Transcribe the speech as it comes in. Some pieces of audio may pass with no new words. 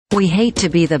We hate to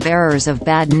be the bearers of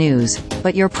bad news,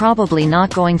 but you're probably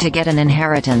not going to get an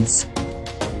inheritance.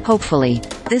 Hopefully,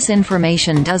 this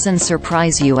information doesn't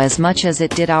surprise you as much as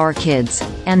it did our kids,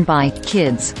 and by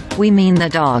kids, we mean the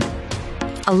dog.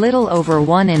 A little over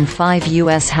 1 in 5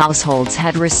 U.S. households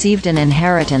had received an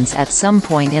inheritance at some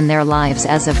point in their lives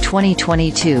as of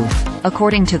 2022,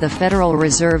 according to the Federal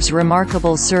Reserve's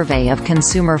remarkable survey of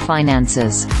consumer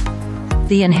finances.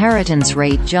 The inheritance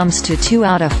rate jumps to 2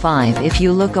 out of 5 if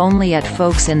you look only at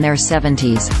folks in their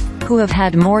 70s, who have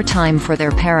had more time for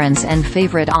their parents and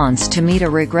favorite aunts to meet a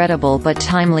regrettable but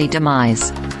timely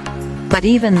demise. But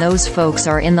even those folks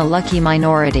are in the lucky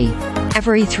minority.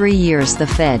 Every 3 years the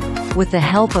Fed, with the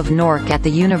help of NORC at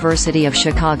the University of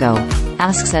Chicago,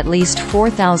 asks at least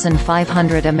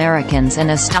 4,500 Americans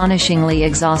an astonishingly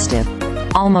exhaustive,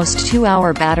 almost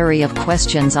 2-hour battery of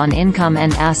questions on income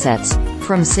and assets,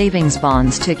 from savings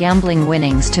bonds to gambling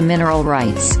winnings to mineral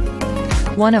rights.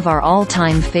 One of our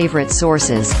all-time favorite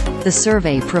sources, the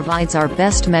survey provides our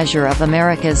best measure of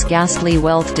America's ghastly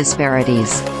wealth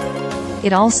disparities.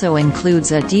 It also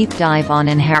includes a deep dive on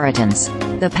inheritance,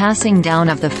 the passing down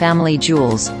of the family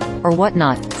jewels, or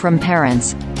whatnot, from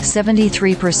parents,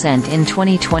 73% in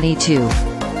 2022,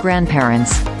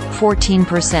 grandparents,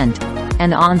 14%,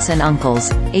 and aunts and uncles,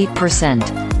 8%.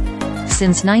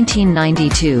 Since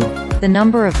 1992, the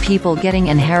number of people getting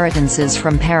inheritances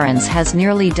from parents has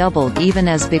nearly doubled, even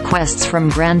as bequests from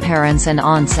grandparents and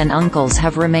aunts and uncles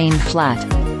have remained flat.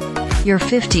 Your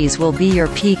 50s will be your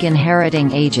peak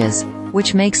inheriting ages,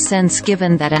 which makes sense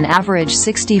given that an average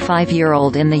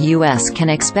 65-year-old in the U.S. can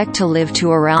expect to live to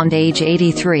around age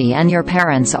 83 and your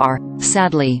parents are,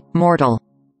 sadly, mortal.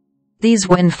 These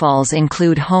windfalls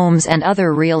include homes and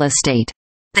other real estate.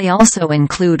 They also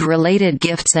include related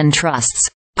gifts and trusts,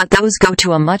 but those go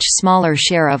to a much smaller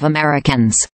share of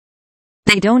Americans.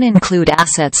 They don't include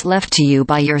assets left to you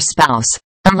by your spouse,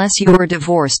 unless you were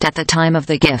divorced at the time of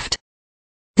the gift.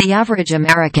 The average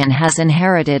American has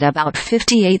inherited about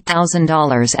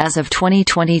 $58,000 as of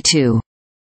 2022.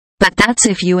 But that's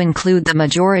if you include the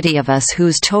majority of us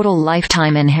whose total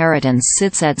lifetime inheritance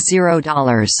sits at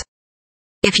 $0.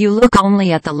 If you look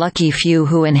only at the lucky few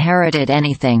who inherited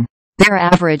anything, their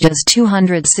average is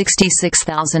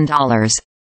 $266,000.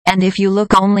 And if you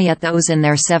look only at those in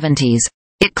their 70s,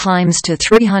 it climbs to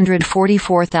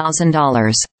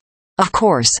 $344,000. Of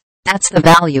course, that's the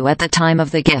value at the time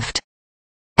of the gift.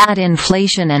 Add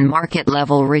inflation and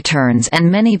market-level returns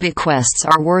and many bequests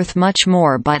are worth much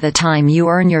more by the time you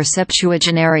earn your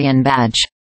septuagenarian badge.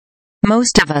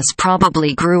 Most of us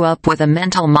probably grew up with a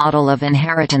mental model of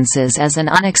inheritances as an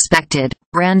unexpected,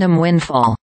 random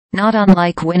windfall, not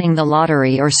unlike winning the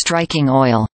lottery or striking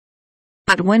oil.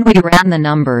 But when we ran the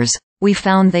numbers, we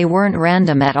found they weren't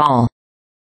random at all.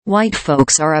 White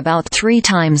folks are about 3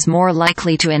 times more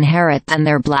likely to inherit than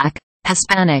their Black,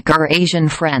 Hispanic or Asian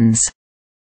friends.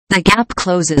 The gap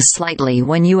closes slightly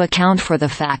when you account for the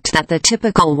fact that the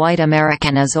typical white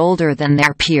American is older than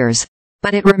their peers,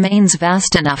 but it remains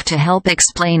vast enough to help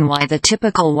explain why the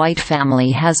typical white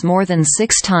family has more than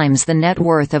 6 times the net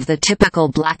worth of the typical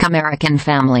Black American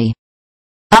family.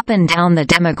 Up and down the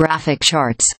demographic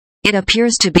charts, it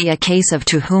appears to be a case of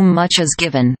to whom much is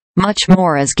given, much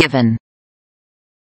more is given.